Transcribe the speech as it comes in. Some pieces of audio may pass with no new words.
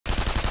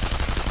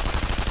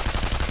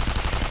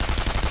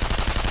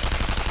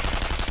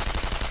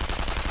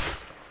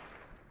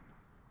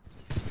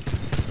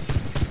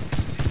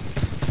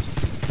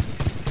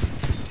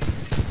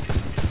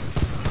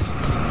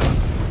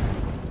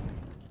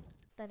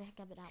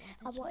anything about that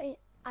one.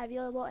 I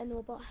really want to know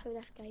about how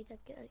this guy did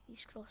get like,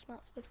 these cross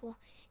maps before,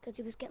 because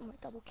he was getting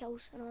like double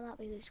kills and all that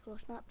with these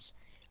cross maps,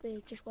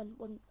 with just one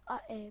noob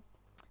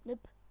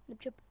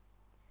tube.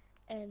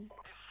 Destroy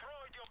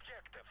the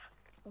objective.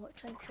 I want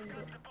to try and find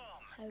out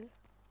how.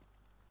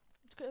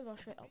 Let's go to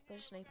rush right up with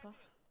a sniper.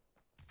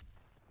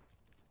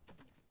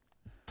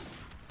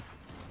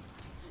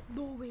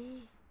 No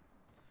way!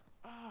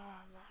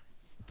 Oh man.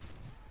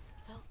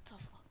 Well,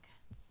 tough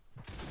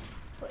luck.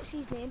 What's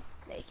his name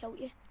that he killed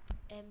you?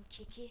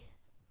 Kiki.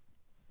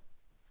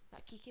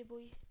 That Kiki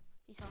boy.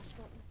 He's half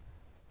scoping.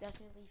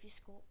 Doesn't leave his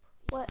scope.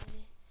 He's What?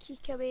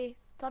 Kikaway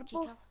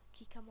Turbo?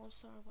 Kika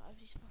Monster or whatever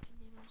his fucking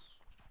name is.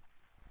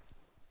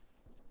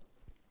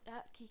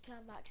 That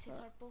Kika Maxi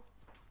Turbo.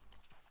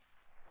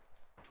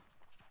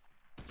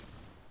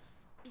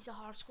 He's a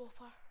hard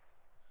scoper.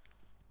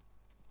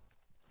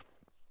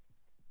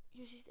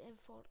 Uses the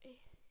M40.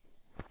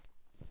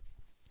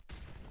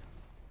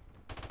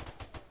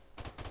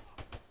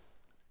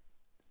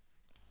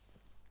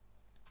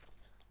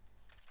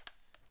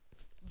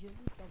 You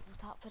double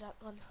tap for that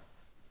gun.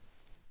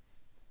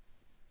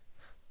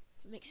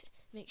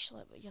 Makes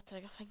like your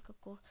trigger finger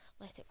go,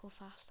 let it go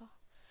faster.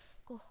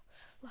 Go,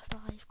 last a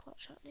live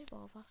clutch it,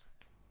 no bother.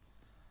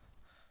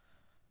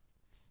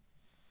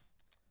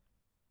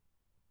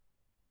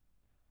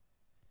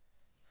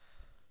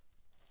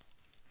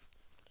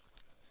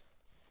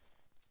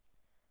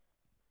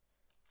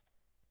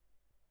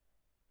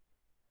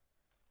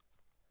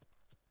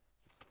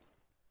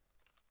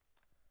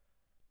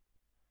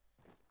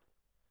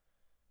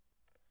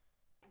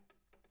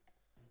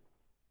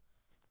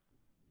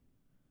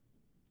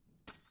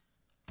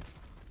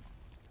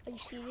 Are you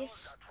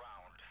serious? That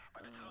round,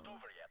 but it's not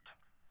over yet.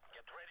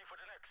 Get ready for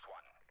the next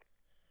one.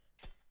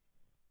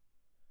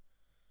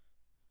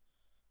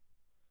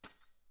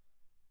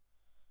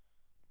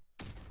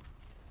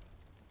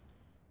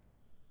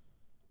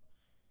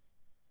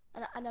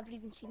 And I never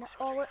even seen it.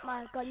 Oh look,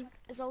 my gun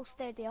is all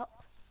steady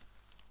up.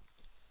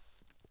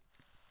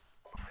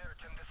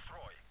 Search and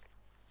destroy.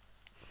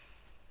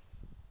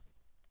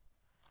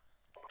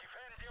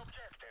 Defend the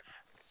objective.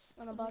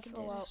 And I'm about to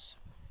roll out.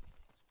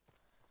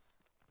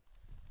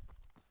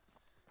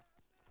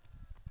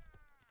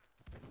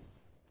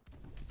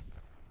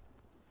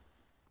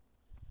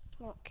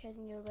 Not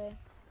kidding your way.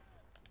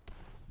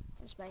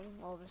 It's mine,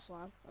 obviously.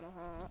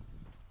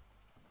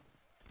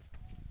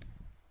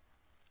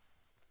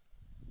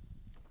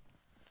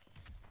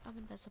 I'm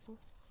invisible.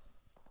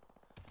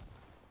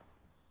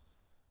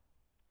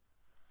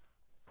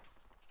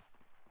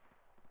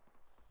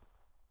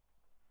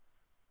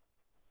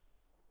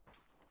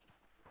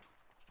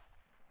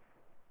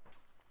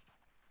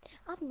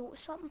 I've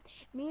noticed something.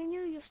 Me and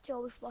you used to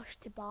always rush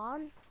to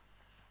barn.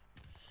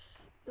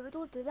 But we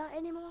don't do that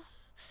anymore.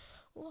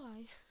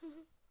 Why?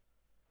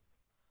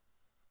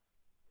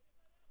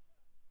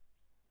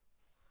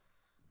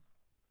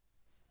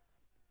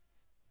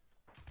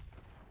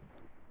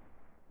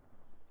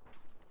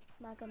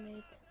 Maga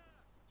made.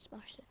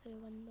 Smashed it through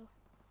the window.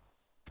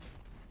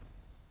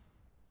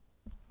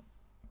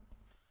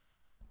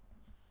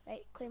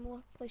 Right,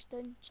 Claymore, place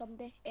down,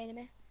 somebody,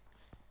 enemy.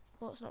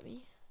 Well, it's not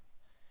me.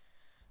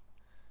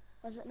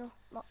 Was it no?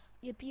 No,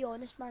 you be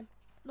honest, man.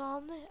 No,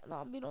 I'm not. No,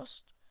 I'm being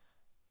honest.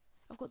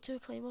 I've got 2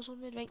 claymores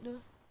on me right now.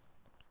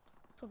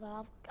 So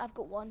well, I've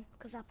got one,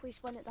 because I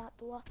placed one at that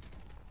door.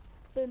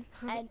 Boom,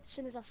 and as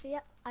soon as I see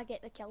it, I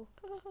get the kill.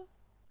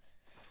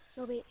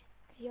 No wait,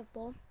 do you have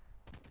bomb?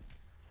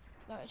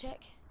 Right, check.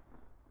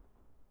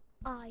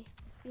 Aye,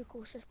 you're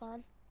closest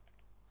man.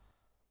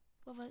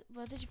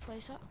 Where did you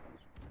place it?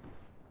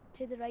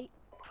 To the right.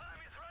 Time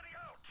is running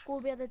out. Go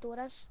where the door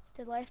is.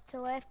 To the left, to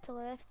the left, to the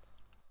left.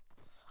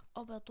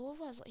 Oh, where the door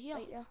was? Like here?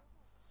 Right there.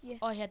 Yeah.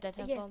 Oh, he did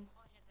have Yeah. bomb.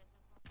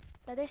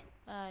 Did he?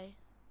 Aye.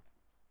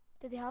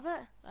 Did he have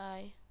it?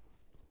 Aye.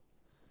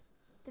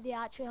 Did he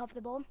actually have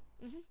the bomb?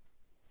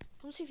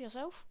 Come see for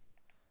yourself.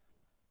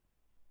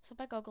 It's a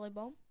big ugly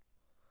bomb.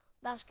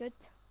 That's good.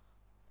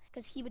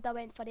 Because he would have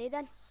went for A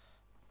then.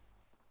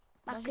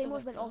 My No, he'd have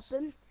claymores went went for off us.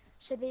 boom.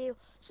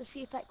 So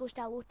see if it goes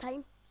to a low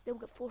time, they'll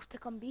get forced to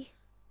come B.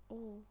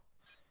 Oh.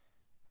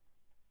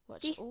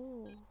 What's See?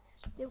 oh?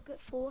 They'll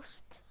get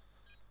forced.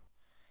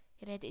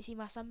 You ready to see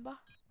my Simba?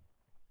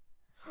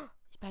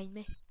 He's behind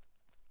me.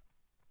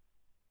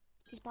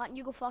 He's back.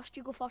 You go first.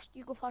 You go first.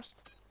 You go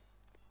first.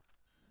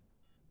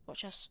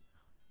 Watch this.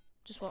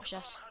 Just watch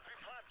this. Bomb has been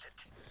planted.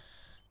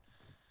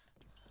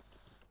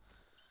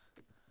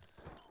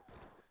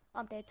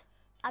 I'm dead.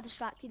 I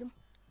distracted him.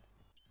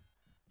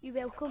 You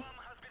welcome. Bomb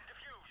has been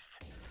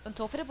defused. On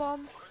top of the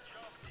bomb. Good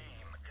job,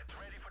 team. Get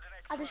ready for the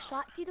next I round.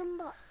 distracted him,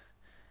 but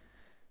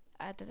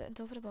I did it on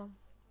top of the bomb.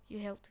 You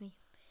helped me.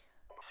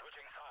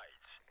 Switching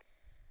sides.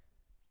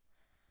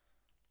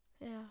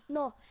 Yeah.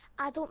 no,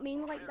 I don't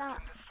mean like that.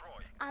 Search and destroy.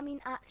 I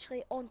mean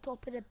actually on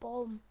top of the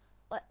bomb,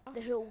 like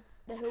the whole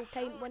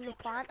time when they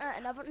plant it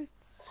and everything,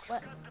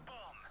 like Got the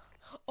bomb.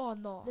 Oh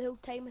no. the whole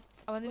time with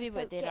I wanna be able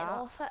to without do getting that.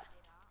 off it.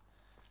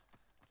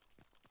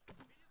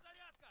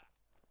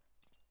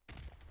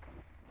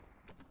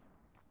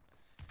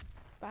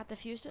 But I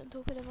defused it on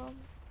top of the bomb.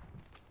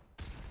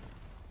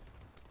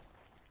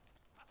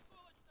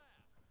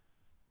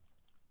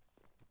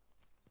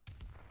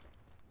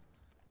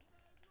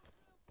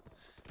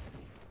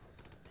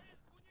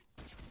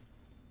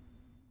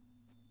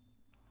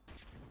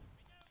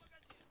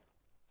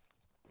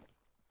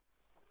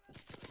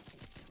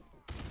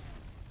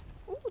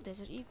 Ooh,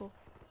 Desert Eagle.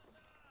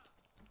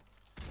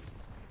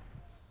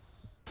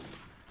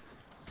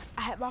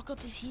 I hit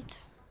marked his heat.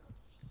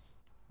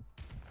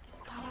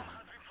 Damn it.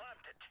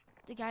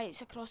 The guy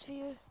that's across for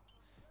you.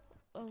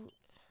 Oh.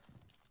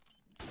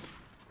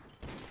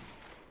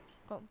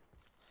 Got him.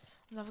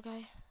 Another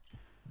guy.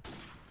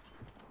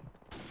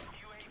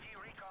 UAV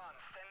recon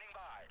standing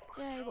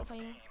by. Yeah, you got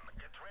final. Team,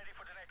 get ready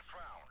for the next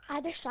round.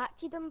 I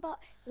distracted him, but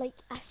like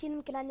I seen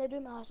him get in the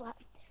room. I was like,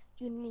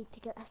 you need to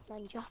get this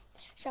ninja.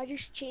 So I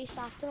just chased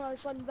after him. I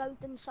was running round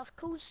in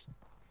circles,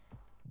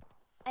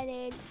 and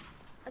then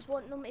I was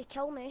wanting him to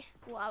kill me.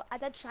 Well, I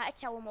did try to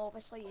kill him,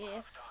 obviously,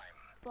 yeah.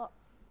 But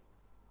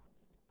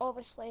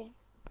obviously,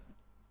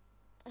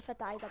 if I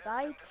died, I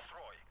died,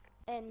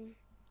 and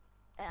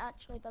it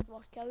actually did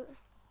work out,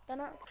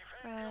 didn't it?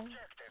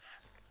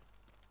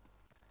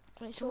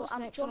 Right, so So what's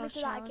I'm next on going our to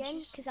do that again,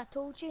 challenges? because I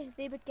told you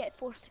they would get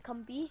forced to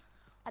come B.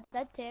 I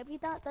did tell you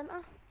that, didn't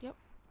I? Yep.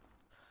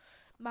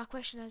 My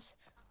question is,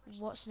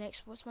 what's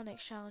next? What's my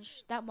next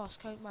challenge? That must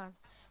count, man.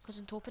 Because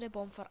on top of the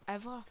bomb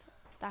forever,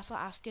 that's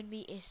like asking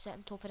me to sit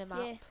on top of the map.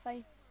 Yeah,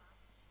 fine.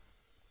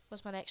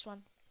 What's my next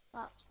one?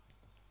 That.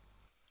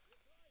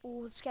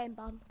 Oh, it's getting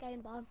bad,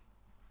 getting bad.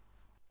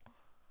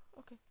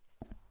 Okay.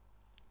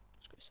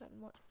 Just go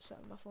sit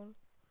on my phone.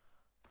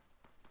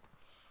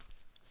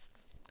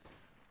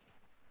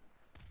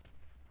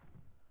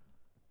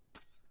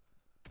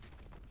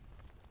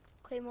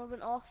 Claymore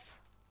went off.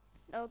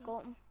 No,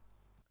 got him.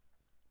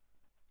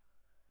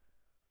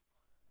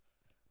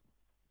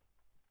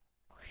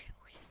 Oh shit,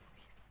 oh shit, oh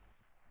shit.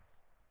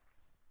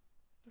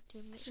 Your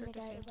teammates Seen are the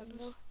guy at the defending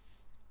window. us.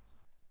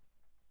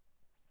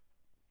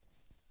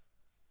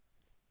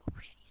 Oh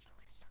shit, he's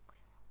fucking stuck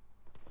Claymore.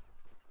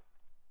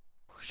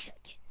 Oh shit,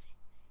 Kinsey.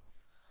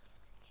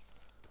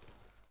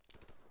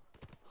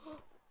 Oh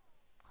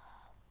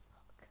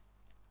fuck.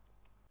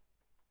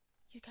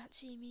 You can't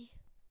see me.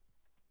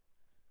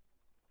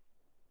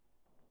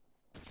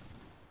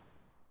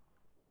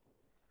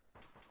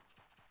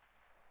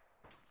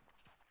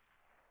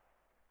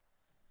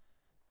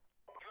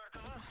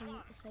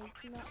 Behind the sides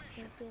and that, it's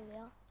not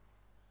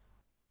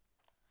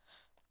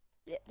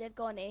there. They're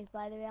gone eh,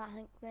 by the way, I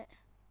think, mate.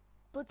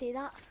 Bloody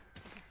that.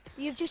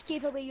 You've just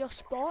gave away your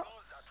spot.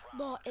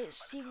 No,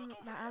 it's even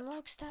my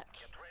analog stick.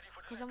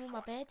 Because I'm on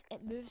my bed,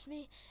 it moves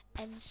me,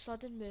 and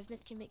sudden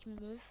movement can make me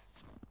move.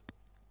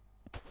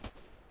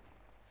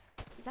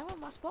 Is that what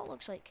my spot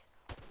looks like?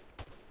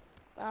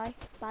 Aye,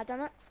 bad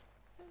on it.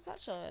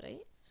 That's alright.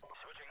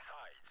 Switching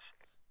sides.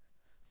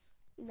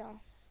 No.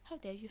 How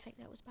dare you think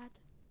that was bad?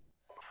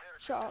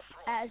 Shut up,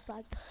 it is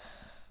bad.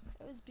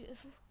 It was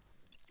beautiful.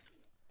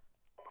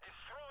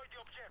 Destroy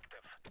the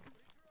objective.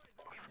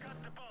 We've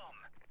got the bomb.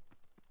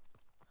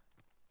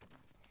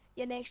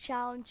 Your next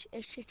challenge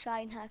is to try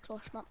and hack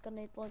cross-map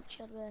grenade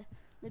launcher with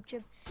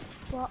noob.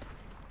 But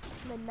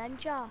the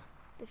ninja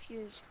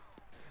defuse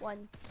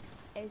one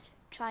is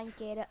try and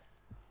get it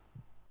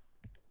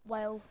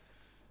while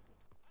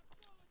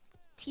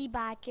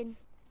teabagging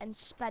and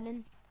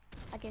spinning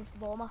against the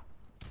bomber.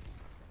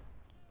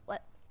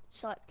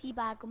 So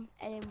teabag him,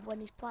 and then when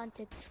he's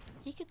planted,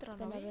 He could run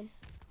spin away. around.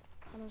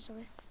 Hands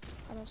away.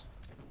 Hands.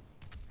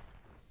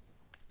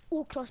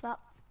 Oh, cross map.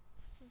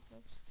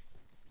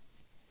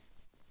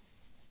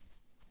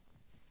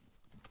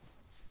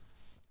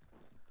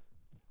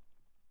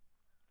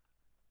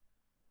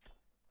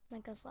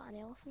 Nigga's like an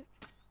elephant.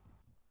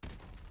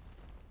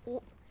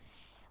 Oh,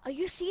 are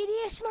you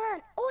serious,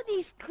 man? Oh,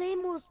 these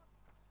claymores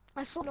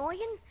are so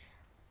annoying.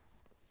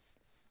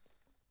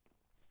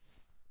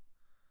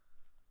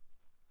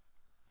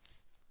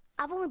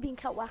 I've only been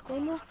killed with a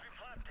claymore,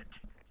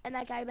 and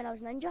that guy when I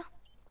was ninja.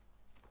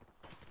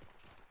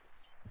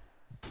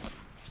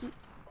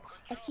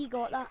 If he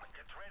got that,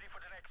 Get ready for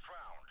the next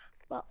round.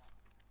 but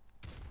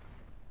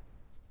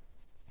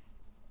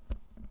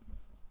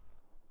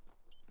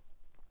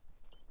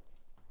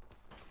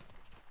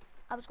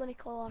I was going to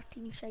call our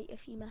team shite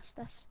if he missed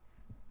this,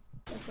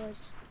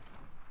 because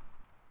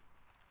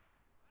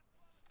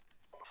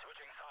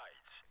Switching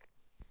sides.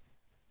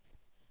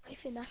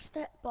 if he missed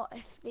it, but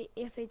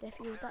if he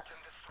defused it, Search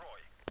and destroy.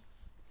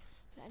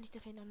 Right, I need to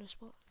find a new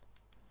spot.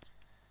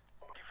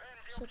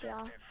 Defend so the yeah,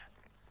 objective.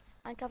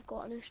 I think I've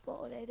got a new spot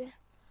already.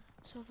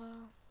 So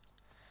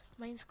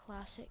mine's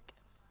classic.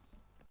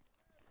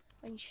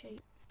 Mine's shite.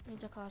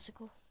 Mine's a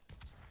classical.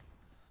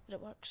 But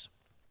it works.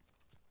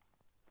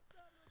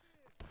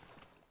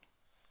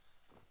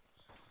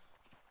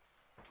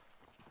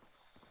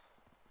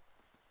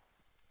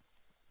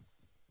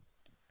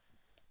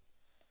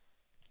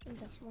 Mine's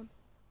this one.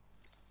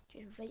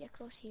 Just right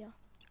across here.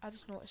 I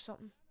just noticed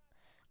something.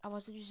 I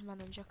wasn't using my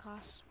ninja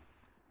class.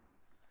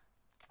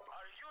 Our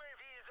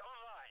UAV is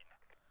online.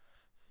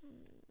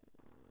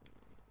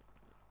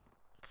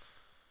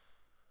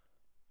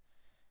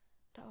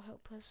 That'll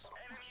help us.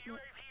 That's nuts. UAV is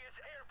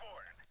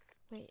airborne.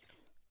 Wait,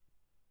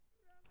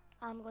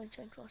 I'm going to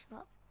try and cross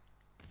map.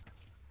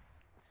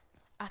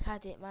 I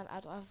can't do it, man. I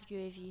don't have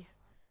UAV.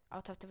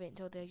 I'll have to wait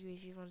until the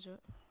UAV runs out.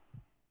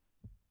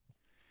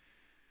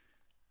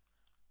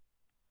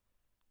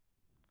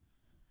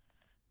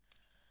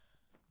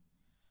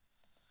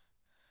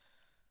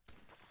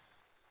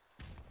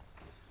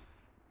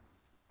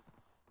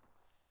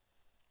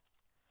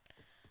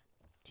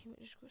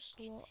 Teammate just got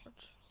slaughtered.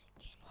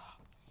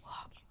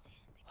 What?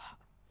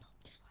 No,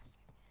 just listen.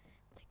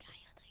 The guy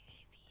had a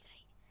UAV,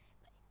 right?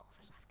 But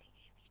obviously I've got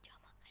UAV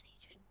jammer and he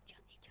jammed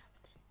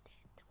in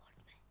toward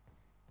me.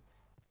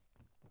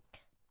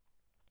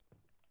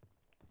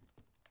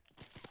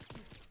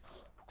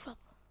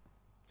 Crap.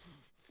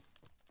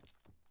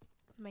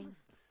 Mine.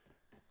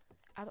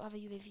 I don't have a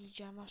UAV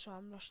jammer, so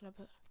I'm rushing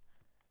about.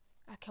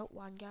 I killed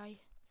one guy.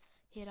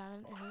 He ran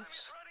into the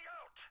house. Running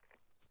out.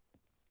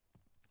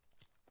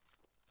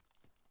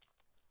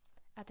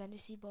 I didn't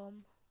see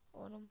bomb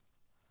on him.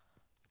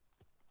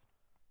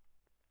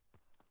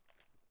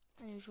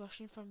 And he was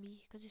rushing for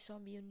me because he saw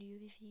me on the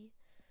UAV.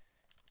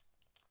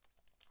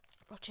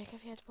 I'll check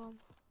if he had bomb.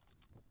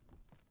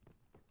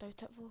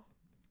 Doubt it though.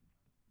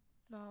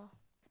 No.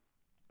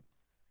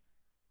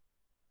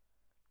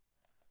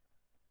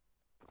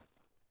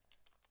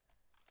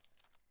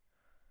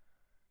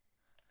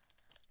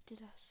 Do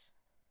this.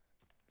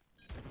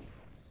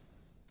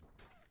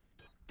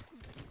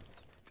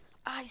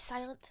 Ah, he's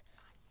silent.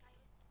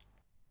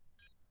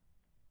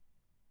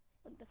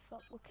 What the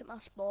fuck? Look at my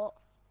spot.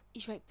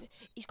 He's right.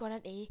 He's gone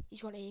into A.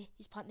 He's gone A.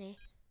 He's planting A.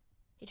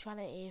 He just ran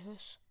into A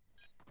house.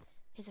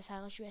 He's a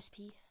silence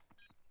USP.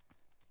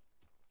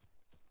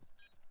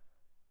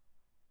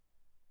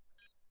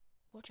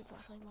 Watch it for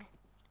the flamer.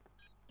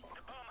 The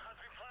bomb has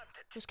been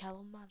planted. Just kill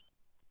him, man.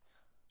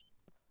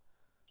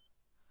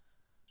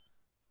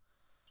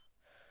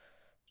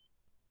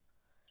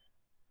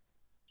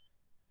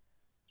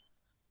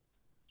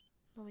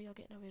 No way you're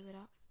getting away with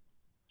that.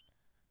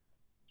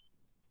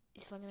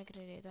 He's flinging a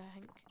grenade, I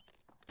think.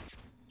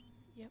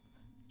 Yep.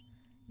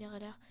 Nearly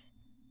there.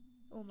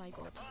 Oh my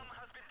god. Bomb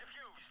has been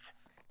defused.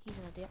 He's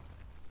an idiot.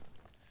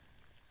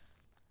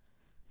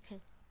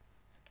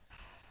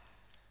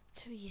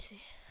 Too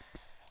easy.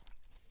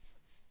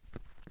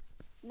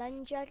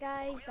 Ninja,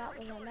 guys. That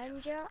was a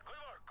ninja. Good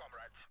work,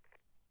 comrades.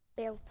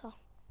 Belter.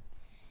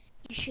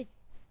 You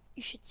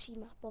should see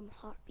my bum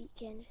heartbeat,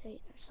 Ken's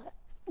right. It's like.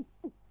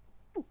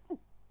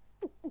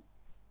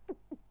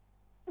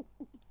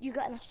 You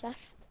got an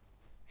assist.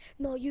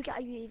 No, you got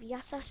a UAV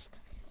assist.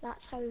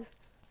 That's how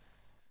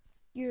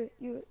you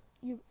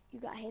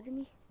got ahead of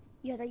me.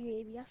 You had a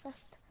UAV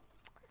assist.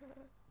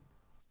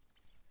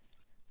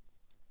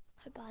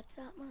 How bad's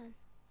that, man?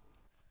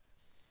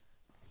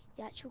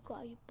 You actually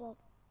got a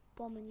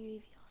bomb and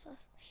UAV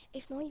assist.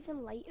 It's not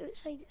even light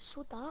outside, it's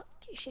so dark.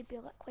 It should be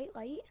lit quite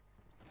light.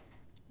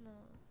 No,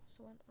 it's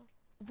a winter.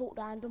 Vote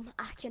random.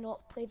 I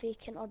cannot play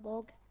vacant or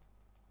bog.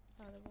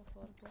 Ah, they're both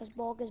horrible. Because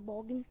bog is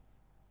bogging.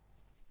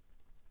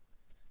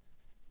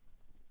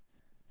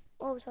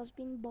 Always has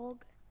been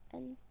bog.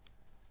 And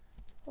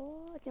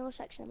oh, it's nearly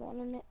 6 in the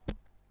morning, mate.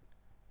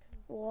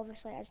 Well,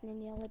 obviously it isn't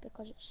nearly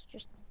because it's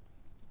just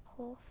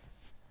half.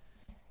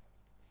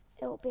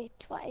 It'll be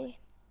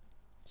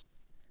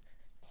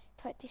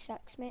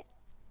 26, mate.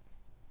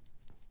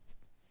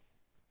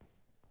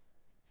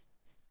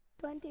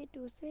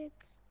 22-6.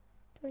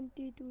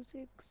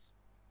 22-6.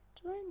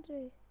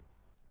 20.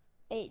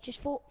 Hey,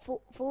 just vote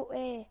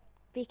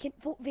vacant.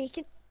 Vote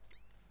vacant.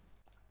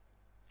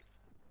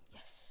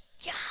 Yes.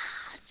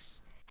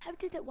 Yes! How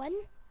did it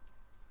win?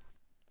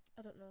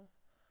 I don't know.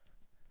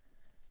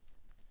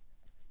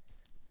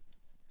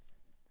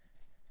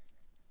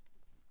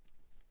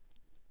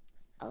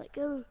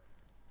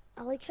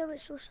 I like how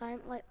it's so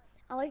silent. Like,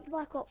 I like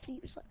Black Ops 3.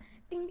 It's like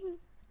ding ding,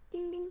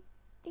 ding ding,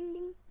 ding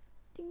ding,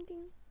 ding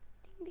ding,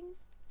 ding ding,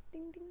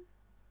 ding ding,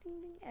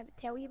 ding ding. It would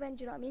tell you when.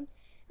 Do you know what I mean?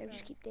 It would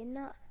just keep doing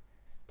that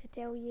to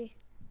tell you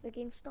the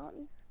game's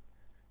starting.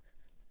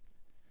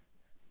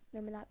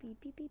 Remember that beep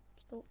beep beep?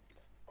 Stop.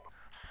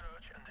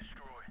 Search and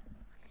destroy.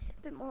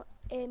 But more,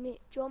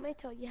 mate, do you want me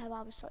to tell you how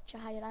I was such a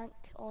high rank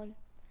on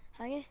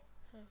Hangy?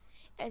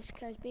 It's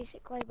because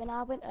basically when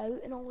I went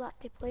out and all that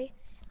to play,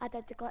 I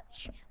did the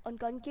glitch on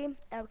gun game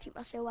and I would keep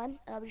myself in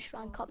and I would just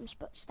rank up and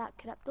stack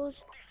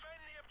cryptos.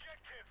 Defend the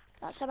objective.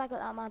 That's how I got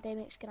that mad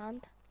MX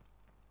grand.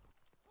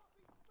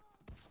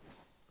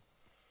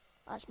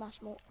 That's my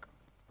smoke.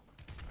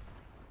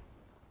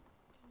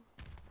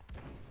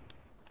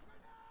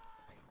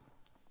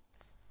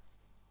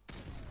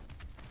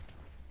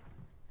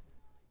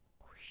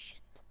 Oh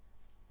shit.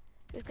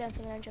 Who's going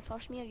for the ninja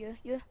first, me or you?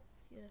 You?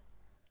 Yeah.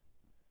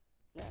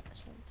 Yeah,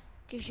 that's him.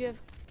 Because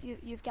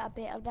you've got a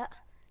better bit,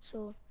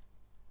 so.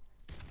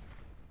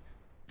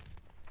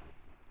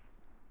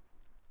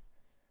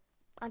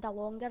 And a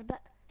longer bit.